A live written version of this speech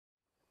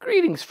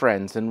Greetings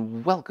friends,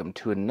 and welcome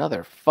to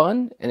another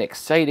fun and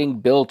exciting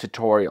build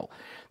tutorial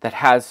that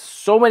has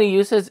so many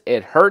uses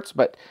it hurts,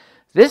 but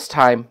this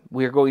time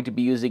we're going to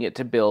be using it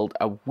to build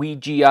a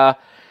Ouija,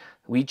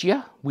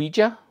 Luigi?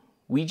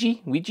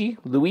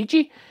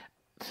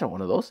 It's not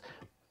one of those.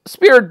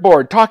 Spirit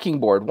board, talking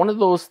board, one of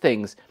those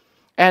things.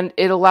 And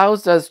it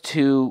allows us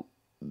to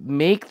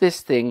make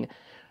this thing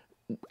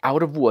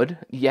out of wood.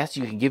 Yes,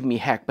 you can give me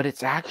heck, but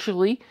it's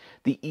actually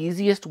the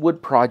easiest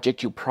wood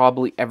project you'll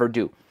probably ever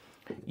do.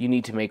 You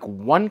need to make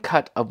one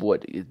cut of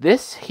wood.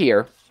 This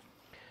here,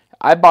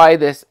 I buy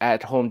this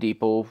at Home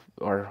Depot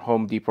or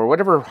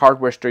whatever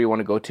hardware store you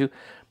want to go to.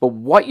 But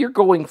what you're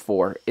going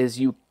for is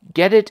you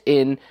get it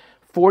in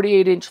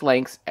 48-inch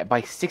lengths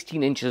by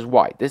 16 inches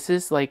wide. This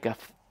is like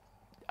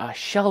a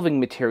shelving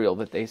material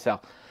that they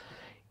sell.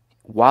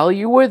 While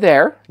you were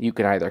there, you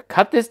can either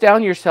cut this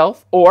down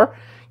yourself or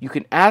you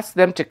can ask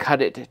them to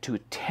cut it to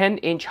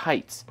 10-inch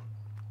heights.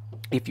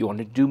 If you want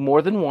to do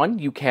more than one,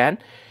 you can.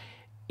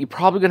 You're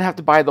probably going to have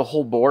to buy the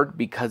whole board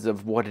because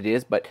of what it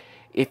is, but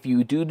if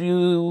you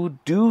do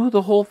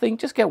the whole thing,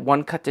 just get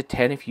one cut to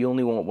 10 if you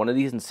only want one of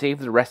these and save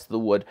the rest of the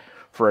wood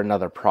for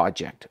another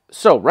project.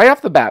 So right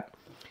off the bat,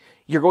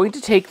 you're going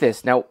to take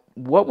this. Now,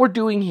 what we're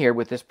doing here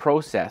with this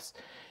process,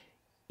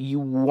 you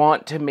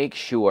want to make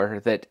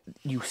sure that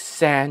you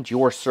sand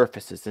your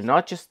surfaces. And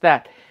not just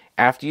that,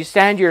 after you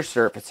sand your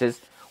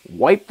surfaces,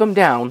 wipe them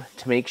down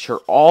to make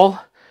sure all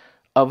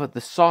of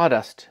the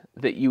sawdust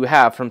that you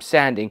have from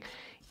sanding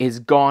is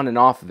gone and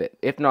off of it.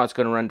 If not, it's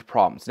going to run into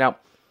problems. Now,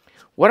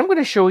 what I'm going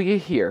to show you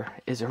here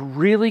is a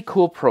really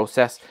cool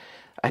process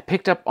I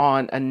picked up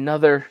on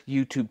another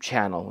YouTube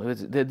channel.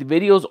 The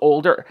video's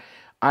older.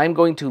 I'm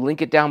going to link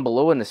it down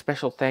below, and a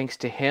special thanks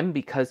to him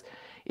because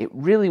it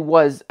really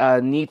was a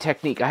neat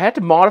technique. I had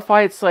to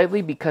modify it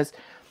slightly because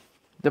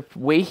the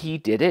way he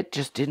did it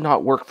just did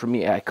not work for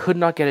me. I could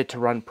not get it to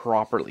run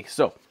properly.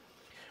 So,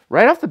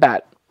 right off the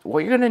bat,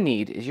 what you're going to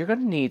need is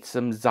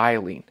some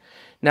xylene.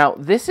 Now,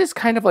 this is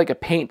kind of like a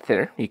paint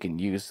thinner. You can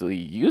usually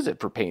use it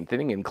for paint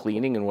thinning and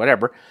cleaning and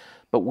whatever,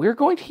 but we're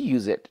going to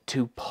use it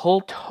to pull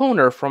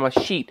toner from a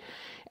sheet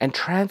and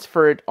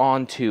transfer it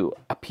onto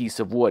a piece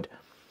of wood.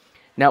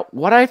 Now,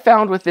 what I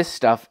found with this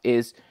stuff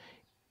is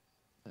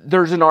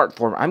there's an art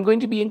form. I'm going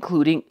to be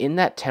including in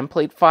that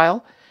template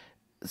file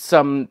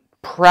some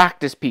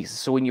practice pieces.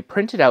 So when you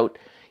print it out,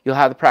 you'll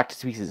have the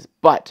practice pieces,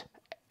 but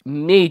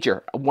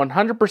major,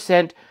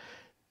 100%,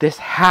 this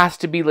has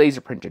to be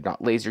laser printed,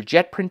 not laser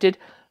jet printed,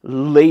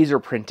 laser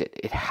printed.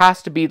 It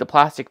has to be the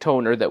plastic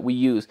toner that we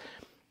use.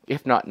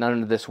 If not,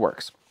 none of this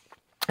works.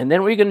 And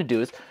then what you're going to do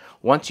is,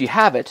 once you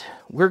have it,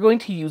 we're going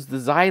to use the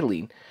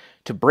xylene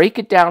to break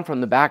it down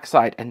from the back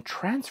side and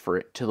transfer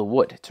it to the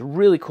wood. It's a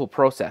really cool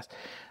process.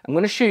 I'm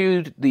going to show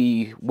you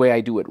the way I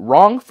do it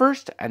wrong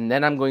first, and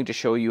then I'm going to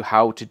show you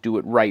how to do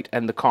it right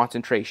and the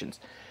concentrations.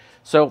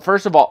 So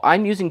first of all,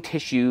 I'm using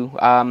tissue,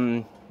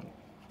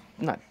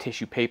 not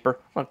tissue paper,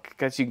 well, I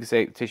guess you can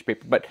say tissue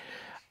paper, but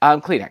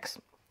Kleenex.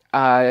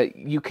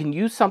 You can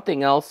use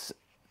something else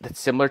that's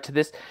similar to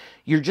this.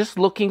 You're just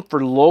looking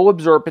for low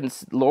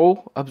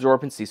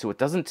absorbency, so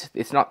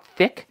it's not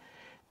thick,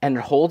 and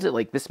it holds it.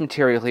 Like this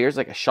material here is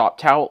like a shop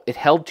towel. It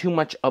held too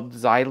much of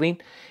the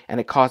xylene, and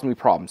it caused me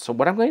problems. So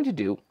what I'm going to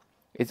do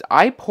is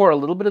I pour a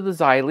little bit of the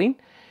xylene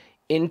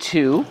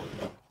into,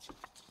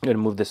 I'm going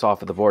to move this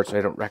off of the board so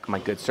I don't wreck my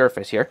good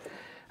surface here.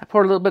 I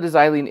pour a little bit of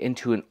xylene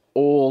into an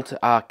old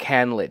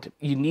can lid.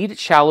 You need it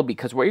shallow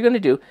because what you're going to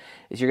do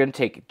is you're going to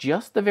take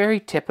just the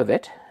very tip of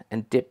it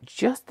and dip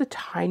just the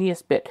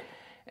tiniest bit,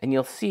 and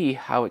you'll see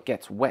how it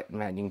gets wet.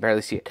 Man, you can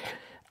barely see it.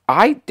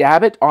 I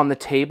dab it on the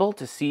table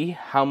to see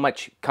how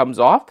much comes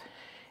off,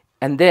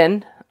 and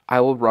then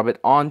I will rub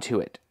it onto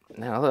it.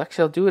 Now,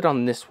 actually, I'll do it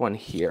on this one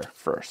here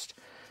first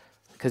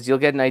because you'll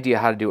get an idea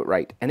how to do it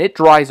right. And it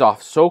dries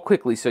off so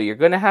quickly, so you're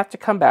going to have to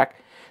come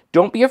back.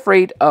 Don't be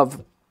afraid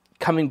of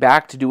coming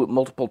back to do it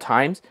multiple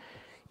times.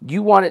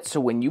 You want it so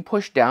when you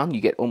push down,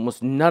 you get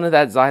almost none of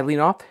that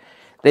xylene off.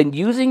 Then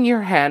using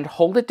your hand,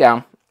 hold it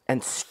down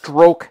and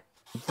stroke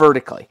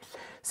vertically.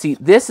 See,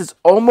 this is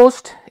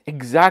almost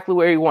exactly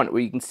where you want it,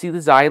 where you can see the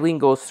xylene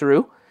goes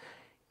through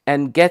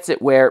and gets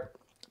it where,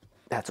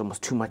 that's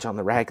almost too much on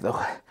the rag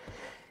though.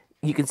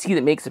 You can see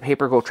that makes the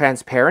paper go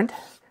transparent.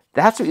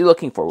 That's what you're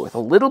looking for. With a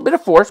little bit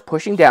of force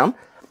pushing down,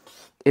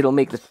 it'll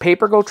make the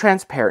paper go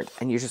transparent,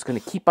 and you're just going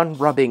to keep on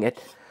rubbing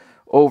it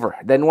over.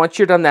 Then once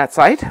you're done that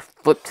side,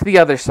 flip to the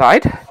other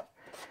side,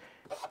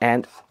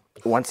 and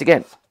once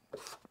again,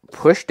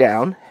 push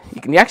down. You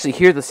can actually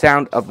hear the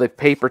sound of the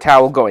paper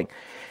towel going.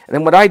 And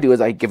then what I do is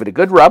I give it a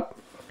good rub,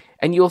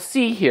 and you'll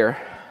see here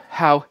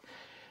how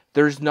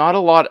there's not a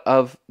lot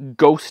of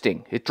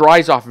ghosting. It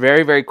dries off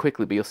very, very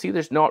quickly, but you'll see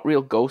there's not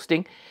real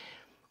ghosting.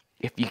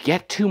 If you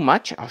get too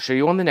much, I'll show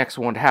you on the next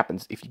one what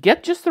happens. If you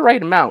get just the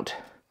right amount,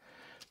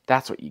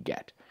 that's what you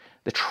get.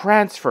 The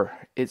transfer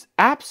is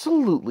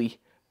absolutely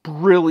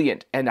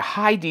brilliant and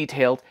high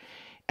detailed,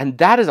 and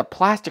that is a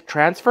plastic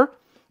transfer.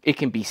 It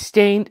can be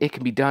stained, it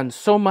can be done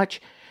so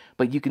much,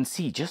 but you can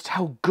see just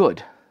how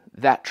good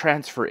that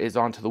transfer is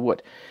onto the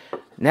wood.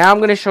 Now I'm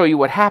going to show you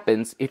what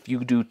happens if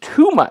you do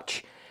too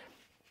much.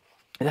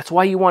 And that's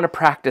why you want to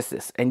practice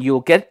this, and you'll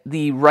get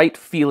the right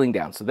feeling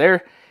down. So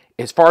there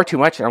is far too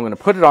much, and I'm going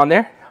to put it on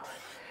there.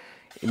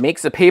 It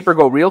makes the paper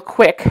go real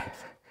quick.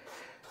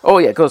 Oh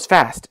yeah, it goes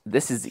fast.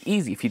 This is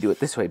easy if you do it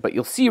this way, but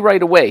you'll see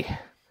right away.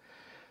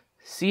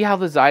 See how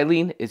the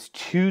xylene is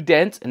too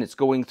dense and it's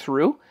going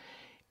through,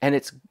 and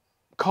it's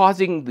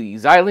causing the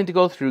xylene to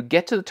go through,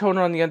 get to the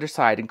toner on the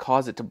underside, and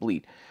cause it to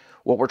bleed.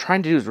 What we're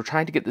trying to do is we're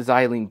trying to get the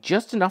xylene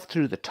just enough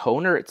through the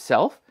toner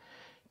itself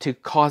to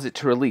cause it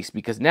to release,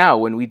 because now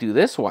when we do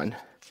this one,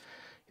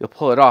 you'll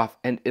pull it off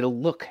and it'll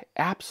look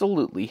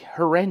absolutely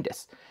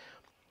horrendous.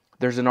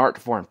 There's an art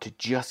form to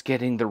just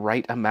getting the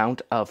right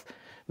amount of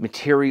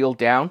material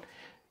down.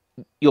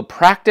 You'll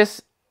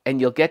practice and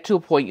you'll get to a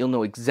point you'll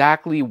know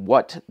exactly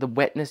what the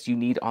wetness you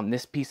need on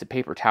this piece of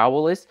paper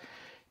towel is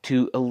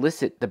to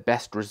elicit the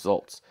best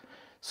results.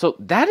 So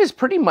that is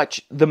pretty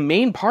much the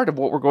main part of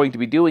what we're going to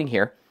be doing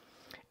here.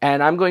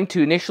 And I'm going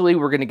to initially,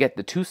 we're going to get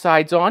the two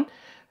sides on.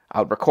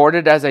 I'll record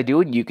it as I do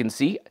it, and you can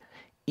see,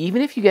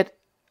 even if you get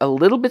a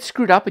little bit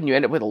screwed up and you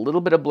end up with a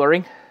little bit of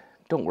blurring,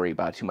 don't worry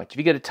about it too much. If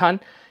you get a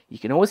ton, you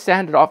can always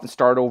sand it off and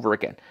start over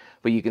again.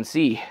 But you can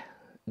see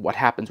what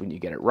happens when you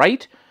get it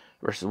right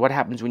versus what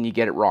happens when you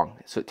get it wrong.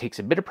 So it takes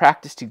a bit of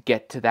practice to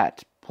get to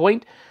that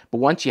point, but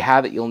once you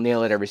have it, you'll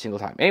nail it every single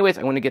time. Anyways,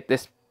 I'm going to get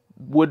this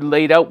wood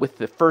laid out with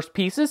the first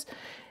pieces,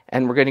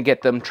 and we're going to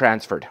get them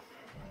transferred.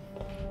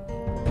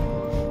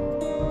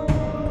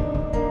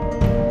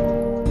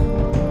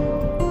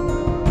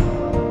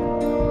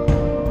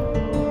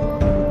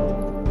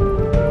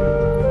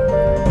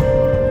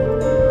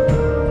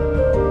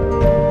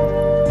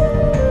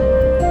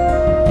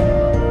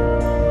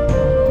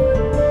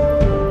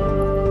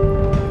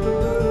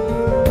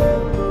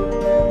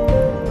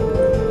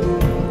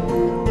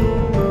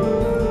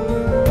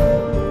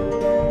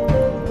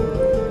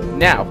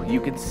 Now, you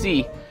can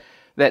see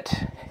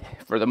that,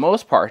 for the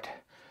most part,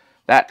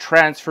 that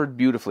transferred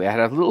beautifully. I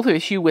had a little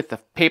issue with the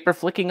paper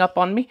flicking up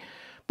on me,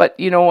 but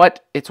you know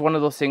what? It's one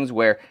of those things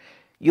where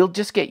you'll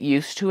just get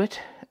used to it,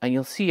 and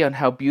you'll see on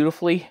how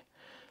beautifully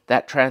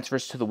that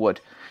transfers to the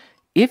wood.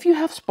 If you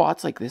have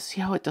spots like this,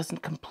 see how it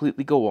doesn't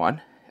completely go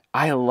on?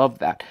 I love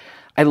that.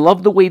 I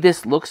love the way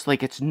this looks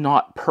like it's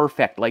not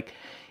perfect, like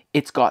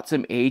it's got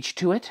some age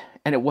to it,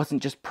 and it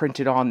wasn't just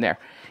printed on there.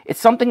 It's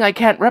something I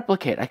can't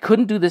replicate. I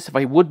couldn't do this if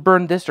I would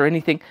burn this or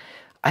anything.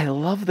 I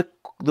love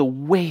the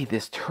way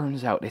this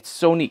turns out. It's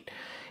so neat.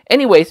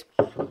 Anyways,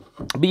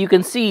 but you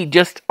can see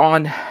just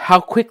on how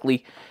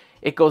quickly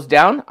it goes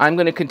down. I'm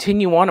going to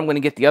continue on. I'm going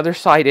to get the other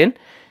side in.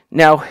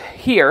 Now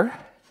here,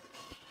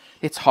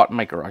 it's hot in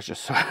my garage.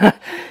 So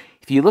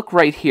if you look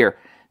right here,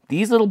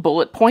 these little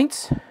bullet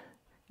points,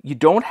 you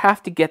don't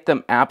have to get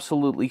them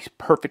absolutely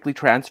perfectly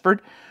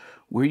transferred.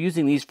 We're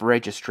using these for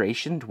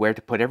registration, to where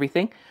to put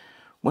everything.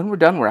 When we're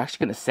done, we're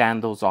actually going to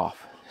sand those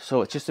off.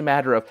 So it's just a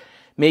matter of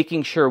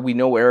making sure we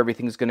know where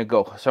everything's going to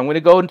go. So I'm going to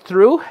go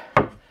through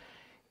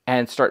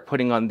and start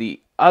putting on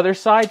the other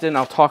sides, and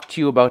I'll talk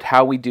to you about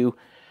how we do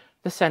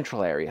the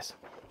central areas.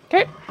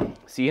 Okay,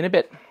 see you in a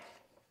bit.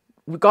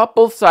 We've got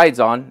both sides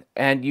on,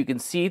 and you can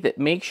see that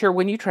make sure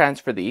when you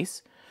transfer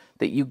these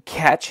that you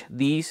catch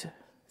these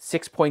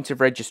 6 points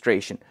of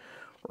registration.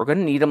 We're going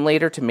to need them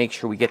later to make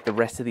sure we get the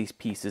rest of these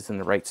pieces in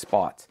the right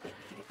spots.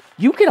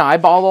 You can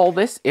eyeball all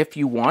this if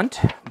you want,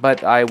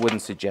 but I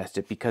wouldn't suggest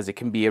it because it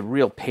can be a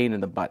real pain in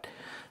the butt.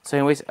 So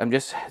anyways, I'm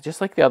just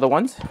like the other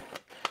ones.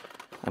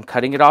 I'm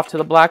cutting it off to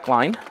the black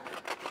line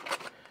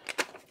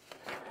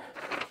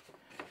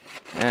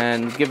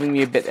and giving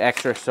me a bit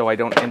extra so I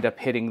don't end up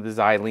hitting the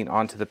xylene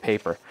onto the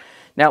paper.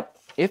 Now,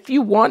 if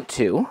you want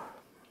to,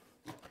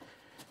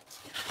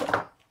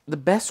 the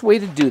best way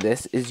to do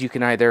this is you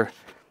can either,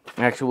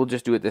 actually we'll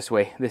just do it this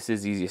way. This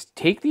is easiest.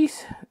 Take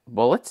these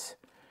bullets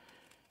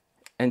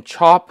and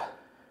chop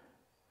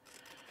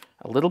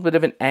a little bit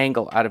of an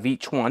angle out of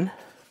each one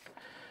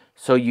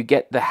so you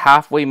get the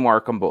halfway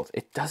mark on both.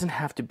 It doesn't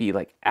have to be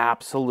like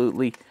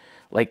absolutely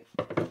like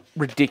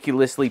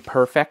ridiculously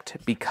perfect,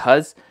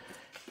 because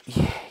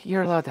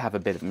you're allowed to have a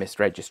bit of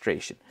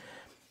misregistration.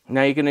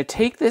 Now you're going to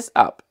take this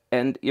up,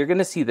 and you're going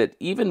to see that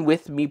even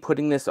with me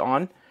putting this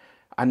on,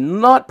 I'm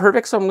not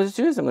perfect. So what I'm going to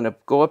do is I'm going to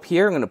go up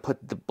here, I'm going to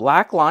put the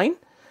black line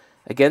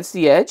against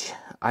the edge.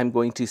 I'm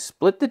going to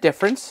split the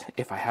difference,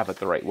 if I have it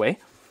the right way.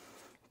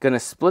 Going to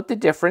split the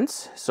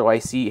difference so I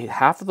see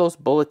half of those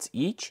bullets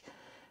each,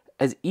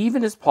 as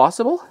even as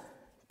possible.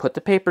 Put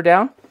the paper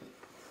down,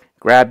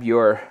 grab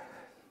your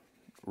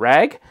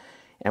rag,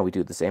 and we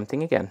do the same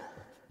thing again.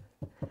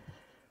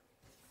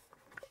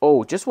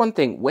 Oh, just one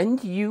thing. When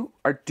you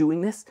are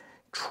doing this,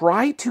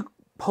 try to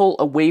pull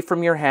away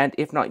from your hand.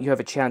 If not, you have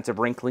a chance of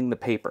wrinkling the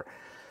paper.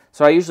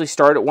 So I usually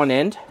start at one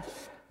end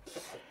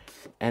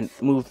and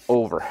move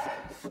over.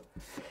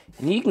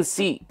 And you can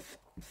see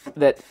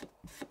that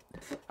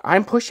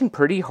I'm pushing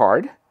pretty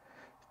hard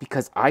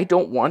because I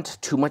don't want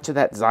too much of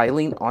that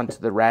xylene onto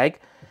the rag.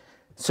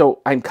 So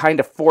I'm kind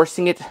of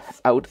forcing it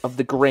out of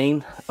the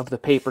grain of the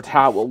paper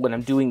towel when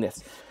I'm doing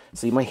this.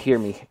 So you might hear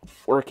me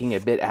working a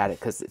bit at it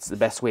because it's the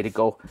best way to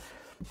go.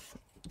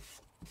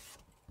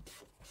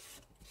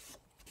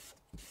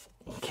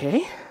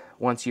 Okay,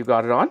 once you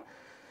got it on,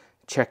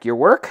 check your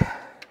work,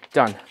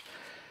 done.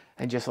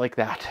 And just like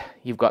that,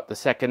 you've got the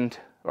second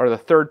or the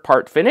third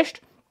part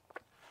finished.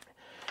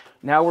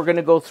 Now we're going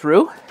to go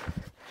through.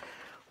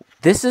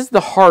 This is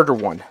the harder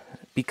one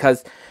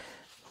because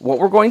what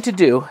we're going to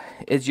do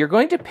is you're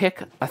going to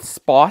pick a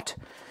spot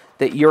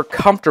that you're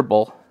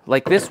comfortable,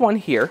 like this one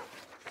here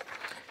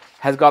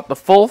has got the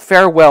full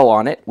farewell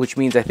on it, which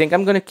means I think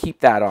I'm going to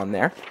keep that on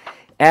there.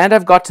 And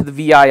I've got to the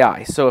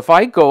VII. So if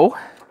I go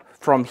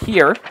from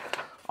here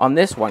on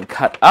this one,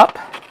 cut up,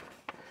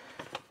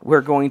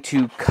 we're going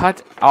to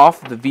cut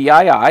off the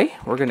VII.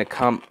 We're going to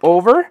come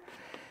over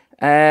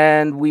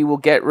and we will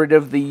get rid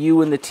of the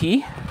U and the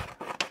T.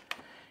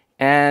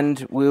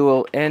 And we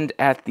will end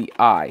at the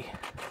I.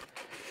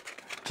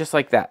 Just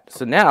like that.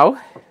 So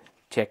now,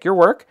 check your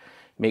work.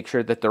 Make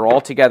sure that they're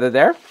all together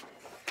there.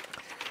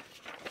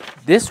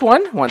 This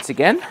one, once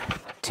again,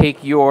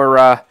 take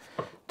your...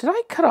 did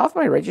I cut off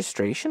my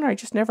registration? Or I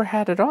just never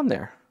had it on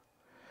there.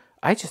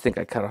 I just think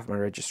I cut off my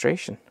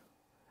registration.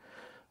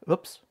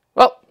 Oops.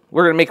 Well,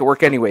 we're going to make it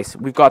work anyways.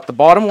 We've got the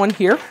bottom one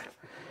here.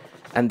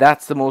 And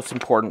that's the most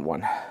important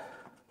one.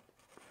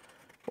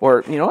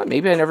 Or, you know what,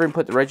 maybe I never even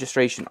put the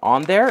registration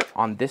on there,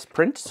 on this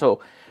print. So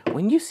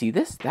when you see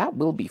this, that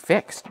will be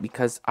fixed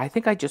because I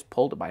think I just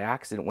pulled it by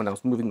accident when I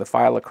was moving the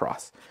file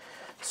across.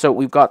 So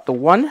we've got the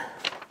one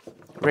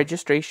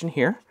registration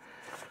here.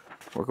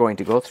 We're going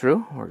to go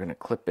through. We're going to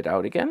clip it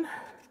out again.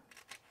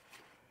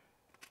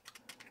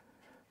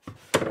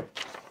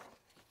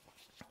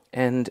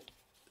 And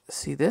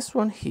see this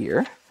one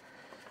here.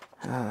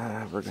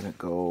 We're going to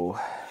go...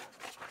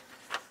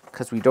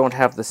 because we don't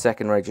have the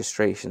second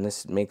registration,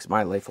 this makes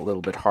my life a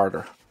little bit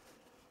harder.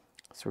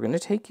 So we're going to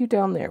take you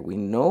down there. We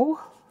know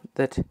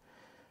that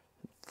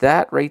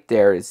that right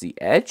there is the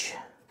edge.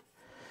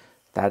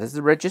 That is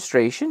the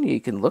registration. You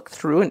can look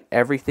through and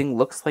everything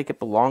looks like it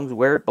belongs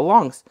where it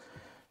belongs.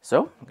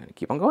 So I'm going to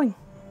keep on going.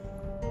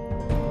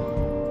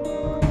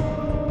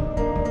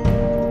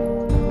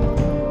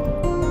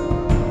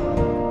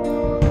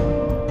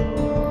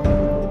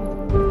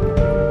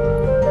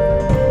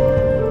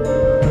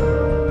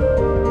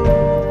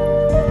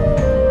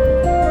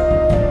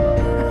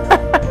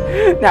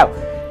 Now,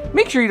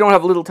 make sure you don't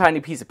have a little tiny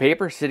piece of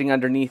paper sitting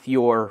underneath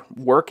your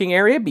working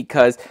area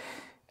because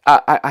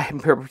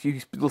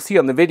you'll see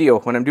on the video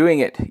when I'm doing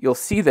it, you'll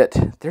see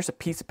that there's a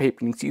piece of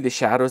paper. You can see the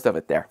shadows of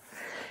it there.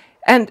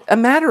 And a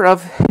matter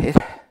of it,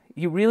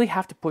 you really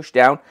have to push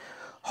down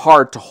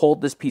hard to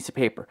hold this piece of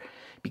paper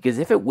because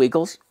if it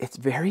wiggles, it's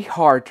very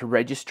hard to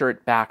register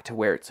it back to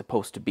where it's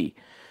supposed to be.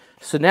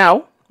 So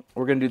now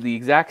we're going to do the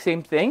exact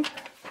same thing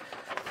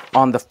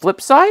on the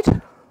flip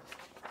side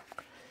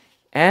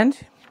and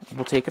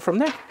we'll take it from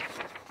there.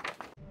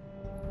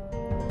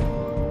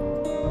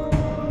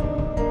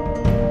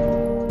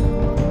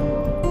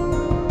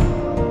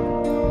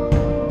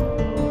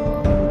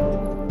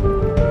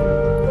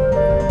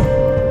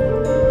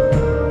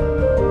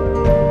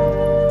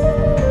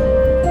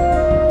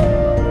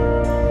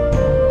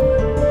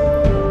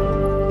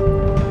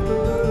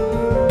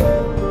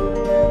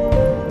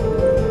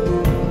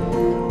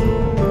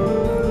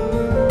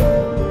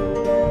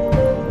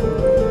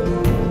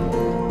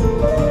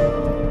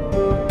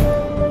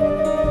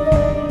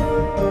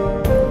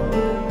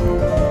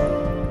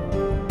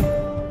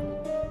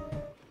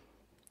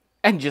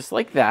 And just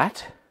like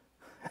that,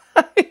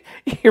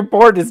 your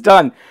board is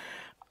done.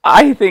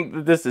 I think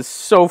that this is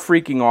so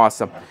freaking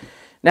awesome.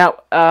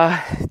 Now,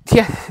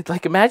 yeah,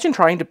 like imagine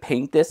trying to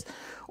paint this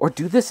or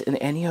do this in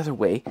any other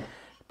way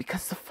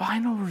because the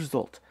final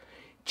result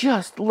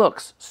just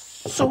looks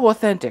so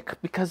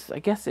authentic because I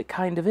guess it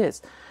kind of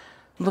is.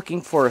 I'm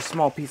looking for a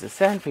small piece of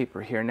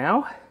sandpaper here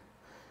now.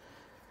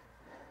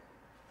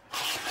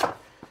 There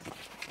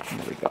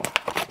we go.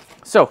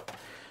 So,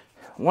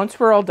 once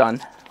we're all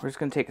done, we're just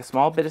going to take a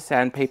small bit of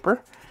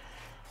sandpaper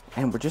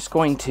and we're just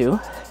going to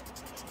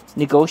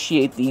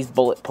negotiate these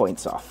bullet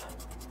points off.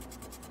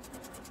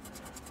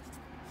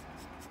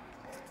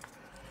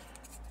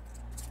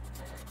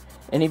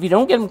 And if you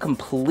don't get them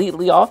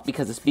completely off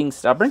because it's being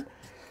stubborn,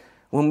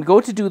 when we go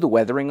to do the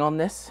weathering on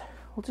this,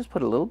 we'll just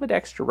put a little bit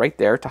extra right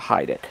there to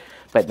hide it.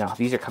 But no,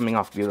 these are coming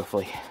off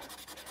beautifully.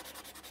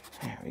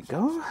 There we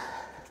go.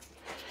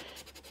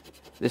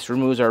 This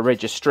removes our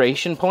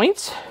registration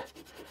points.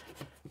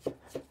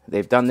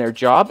 They've done their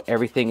job.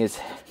 Everything is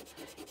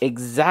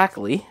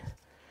exactly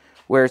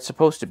where it's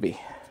supposed to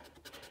be.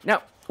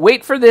 Now,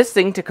 wait for this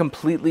thing to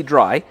completely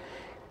dry,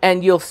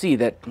 and you'll see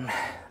that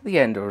the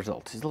end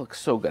result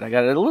looks so good. I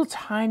got a little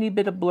tiny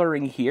bit of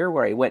blurring here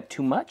where I went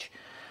too much,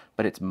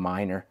 but it's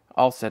minor.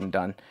 All said and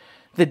done.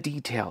 The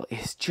detail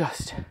is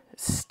just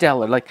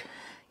stellar. Like,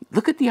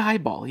 look at the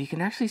eyeball. You can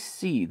actually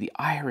see the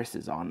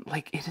irises on.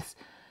 Like, it is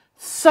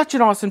such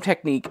an awesome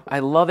technique. I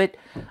love it.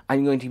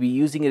 I'm going to be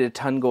using it a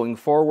ton going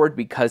forward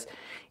because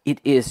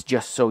it is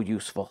just so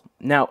useful.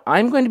 Now,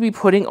 I'm going to be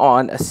putting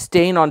on a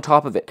stain on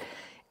top of it.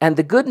 And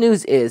the good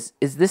news is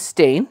this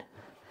stain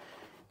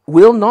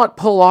will not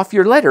pull off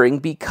your lettering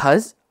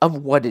because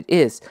of what it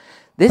is.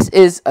 This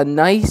is a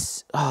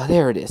nice, oh,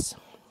 there it is.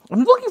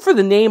 I'm looking for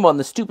the name on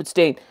the stupid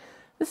stain.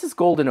 This is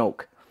Golden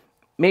Oak,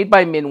 made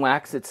by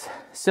Minwax. It's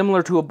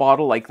similar to a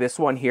bottle like this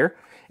one here,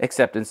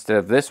 except instead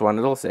of this one,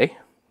 it'll say,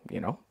 you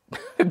know,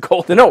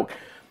 Golden Oak.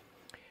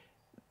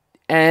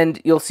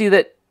 And you'll see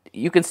that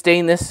you can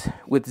stain this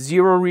with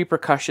zero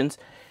repercussions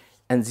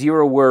and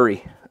zero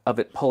worry of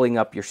it pulling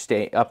up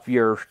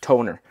your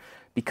toner,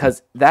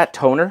 because that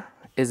toner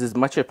is as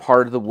much a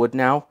part of the wood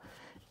now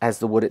as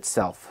the wood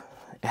itself,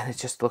 and it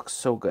just looks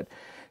so good.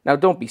 Now,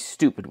 don't be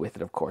stupid with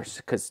it, of course,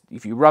 because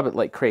if you rub it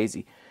like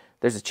crazy,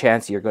 there's a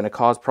chance you're going to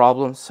cause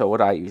problems. So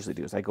what I usually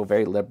do is I go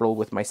very liberal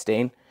with my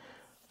stain,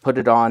 put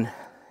it on,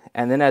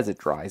 and then as it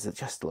dries, it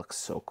just looks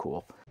so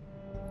cool.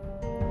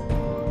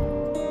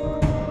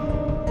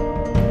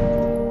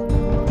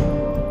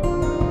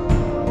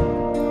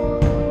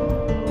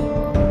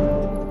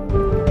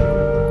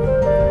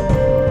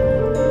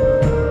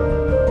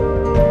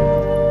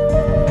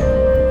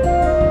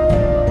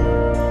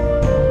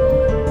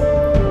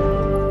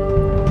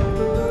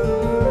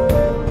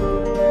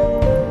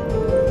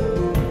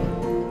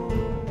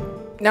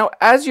 Now,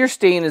 as your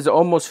stain is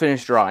almost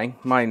finished drying,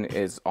 mine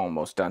is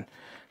almost done,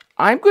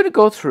 I'm going to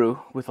go through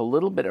with a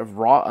little bit of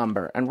raw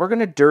umber, and we're going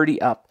to dirty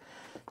up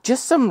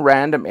just some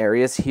random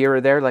areas here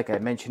or there, like I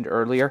mentioned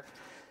earlier,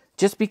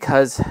 just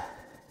because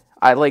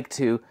I like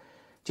to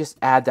just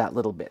add that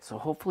little bit. So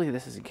hopefully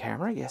this is in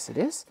camera. Yes, it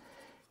is.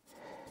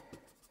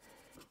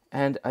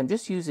 And I'm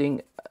just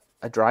using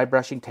a dry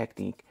brushing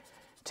technique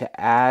to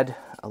add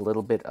a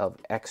little bit of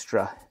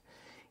extra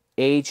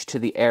age to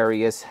the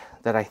areas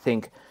that I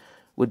think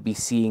would be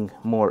seeing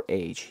more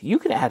age. You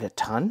can add a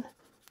ton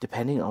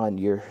depending on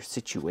your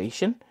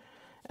situation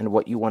and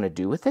what you want to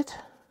do with it.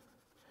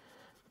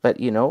 But,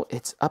 you know,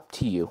 it's up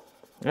to you.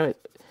 All right,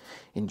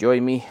 enjoy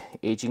me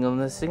aging on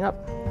this thing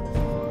up.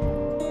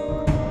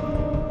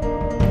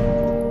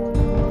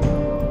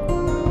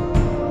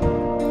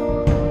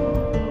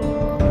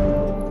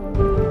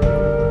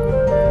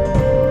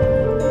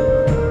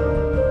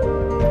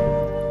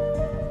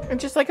 And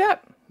just like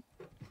that,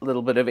 a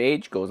little bit of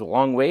age goes a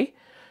long way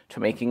to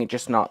making it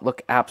just not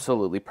look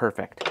absolutely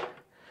perfect.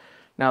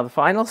 Now the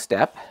final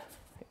step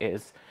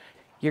is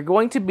you're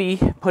going to be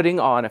putting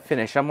on a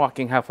finish. I'm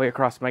walking halfway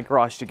across my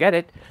garage to get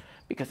it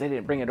because I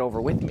didn't bring it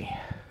over with me.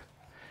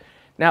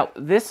 Now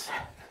this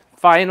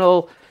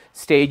final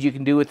stage you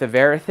can do with the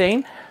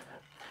Varathane,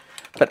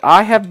 but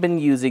I have been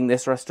using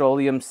this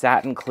Rust-Oleum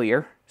Satin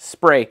Clear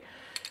spray,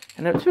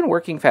 and it's been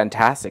working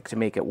fantastic to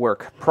make it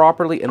work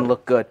properly and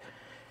look good.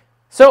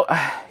 So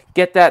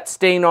get that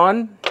stain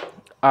on.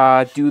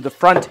 Do the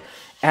front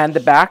and the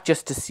back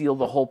just to seal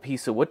the whole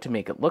piece of wood to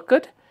make it look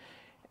good.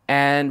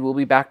 And we'll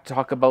be back to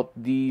talk about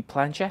the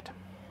Planchette.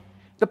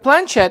 The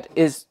Planchette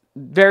is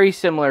very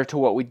similar to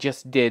what we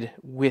just did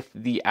with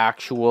the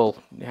actual,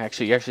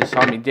 actually you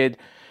saw me did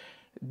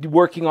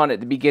working on it at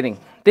the beginning.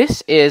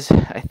 This is,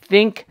 I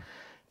think,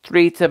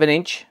 3/8 of an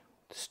inch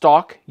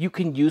stock. You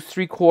can use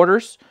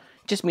 3/4.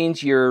 Just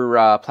means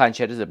your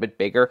Planchette is a bit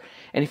bigger,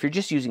 and if you're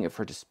just using it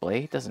for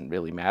display, it doesn't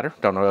really matter.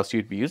 Don't know what else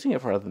you'd be using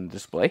it for other than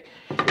display.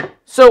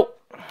 So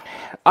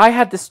I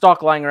had this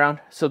stock lying around,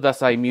 so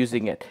thus I'm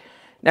using it.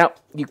 Now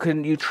you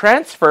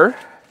transfer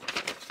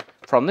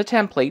from the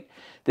template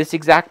this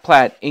exact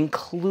plan,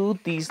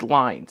 include these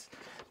lines,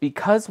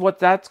 because what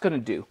that's going to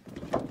do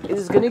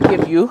is going to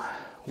give you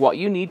what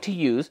you need to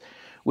use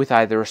with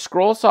either a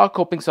scroll saw,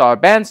 coping saw, or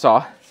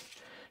bandsaw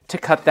to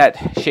cut that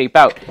shape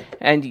out.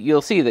 And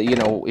you'll see that, you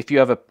know, if you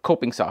have a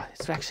coping saw,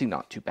 it's actually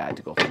not too bad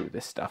to go through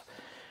this stuff.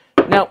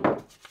 Now,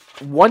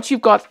 once you've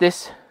got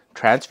this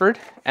transferred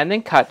and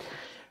then cut,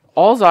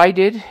 all I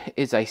did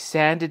is I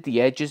sanded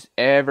the edges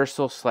ever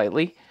so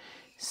slightly,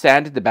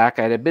 sanded the back.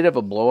 I had a bit of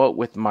a blowout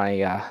with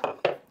my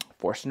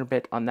Forstner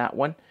bit on that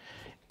one,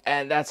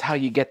 and that's how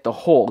you get the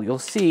hole. You'll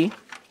see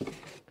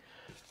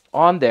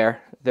on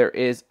there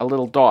is a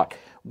little dot.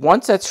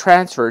 Once that's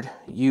transferred,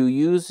 you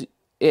use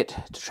it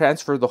to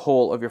transfer the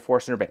whole of your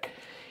Forstner bit.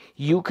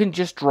 You can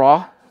just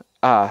draw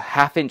a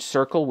 1/2 inch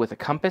circle with a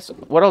compass.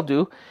 What I'll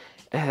do,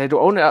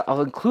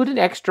 I'll include an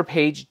extra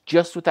page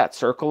just with that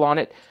circle on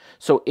it.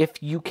 So if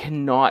you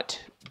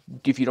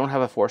don't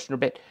have a Forstner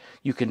bit,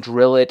 you can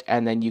drill it,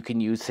 and then you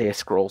can use, say, a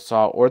scroll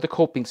saw or the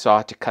coping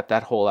saw to cut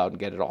that hole out and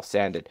get it all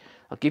sanded.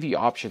 I'll give you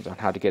options on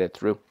how to get it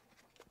through.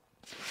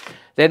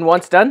 Then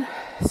once done,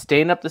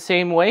 stain up the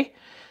same way,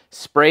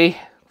 spray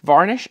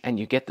varnish, and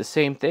you get the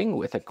same thing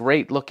with a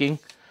great looking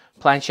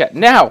Planchette.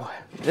 Now,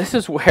 this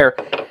is where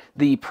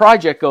the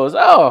project goes,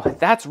 oh,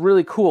 that's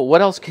really cool.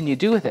 What else can you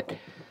do with it?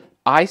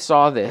 I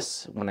saw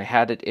this when I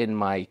had it in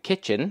my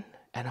kitchen,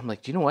 and I'm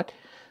like, do you know what?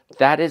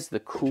 That is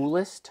the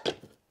coolest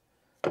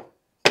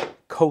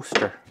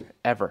coaster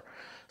ever.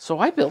 So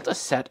I built a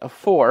set of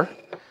 4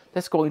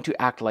 that's going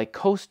to act like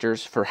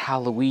coasters for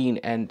Halloween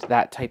and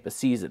that type of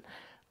season.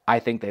 I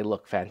think they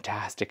look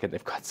fantastic, and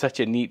they've got such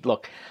a neat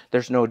look.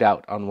 There's no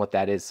doubt on what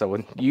that is. So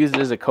when you use it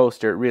as a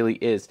coaster, it really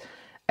is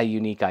a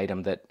unique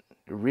item that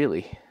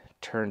really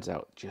turns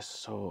out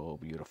just so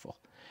beautiful.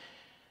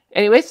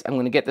 Anyways, I'm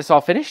going to get this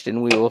all finished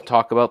and we will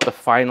talk about the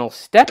final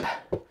step,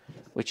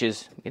 which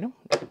is,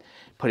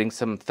 putting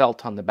some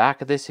felt on the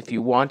back of this if you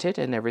want it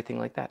and everything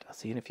like that. I'll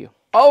see you in a few.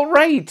 All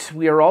right,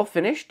 we are all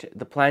finished.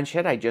 The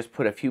planchette, I just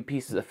put a few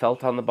pieces of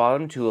felt on the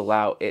bottom to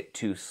allow it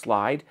to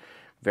slide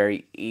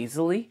very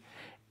easily.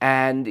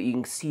 And you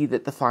can see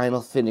that the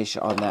final finish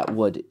on that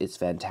wood is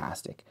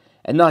fantastic.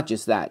 And not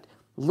just that,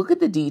 look at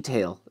the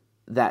detail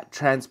that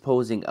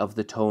transposing of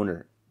the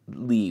toner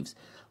leaves.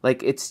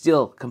 Like, it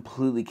still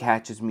completely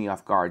catches me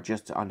off guard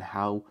just on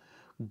how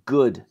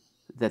good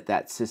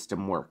that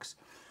system works.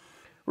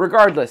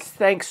 Regardless,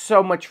 thanks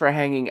so much for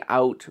hanging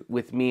out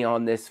with me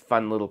on this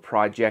fun little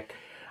project.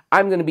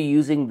 I'm going to be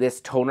using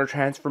this toner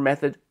transfer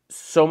method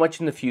so much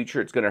in the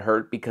future, it's going to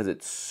hurt because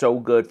it's so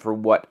good for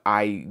what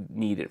I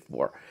need it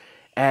for.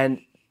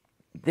 And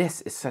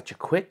this is such a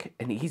quick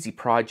and easy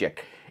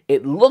project.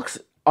 It looks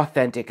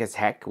authentic as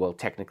heck. Well,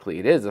 technically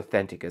it is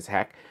authentic as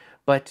heck,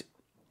 but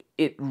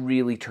it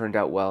really turned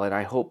out well, and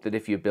I hope that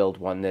if you build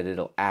one that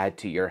it'll add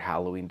to your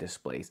Halloween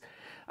displays.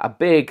 A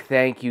big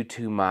thank you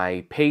to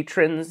my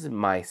patrons,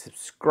 my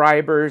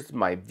subscribers,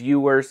 my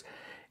viewers,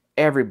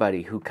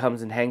 everybody who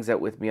comes and hangs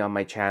out with me on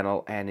my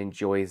channel and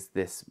enjoys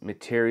this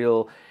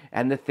material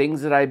and the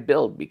things that I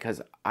build,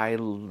 because I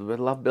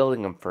love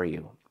building them for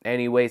you.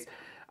 Anyways,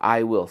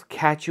 I will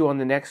catch you on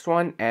the next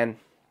one, and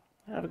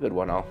have a good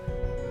one all.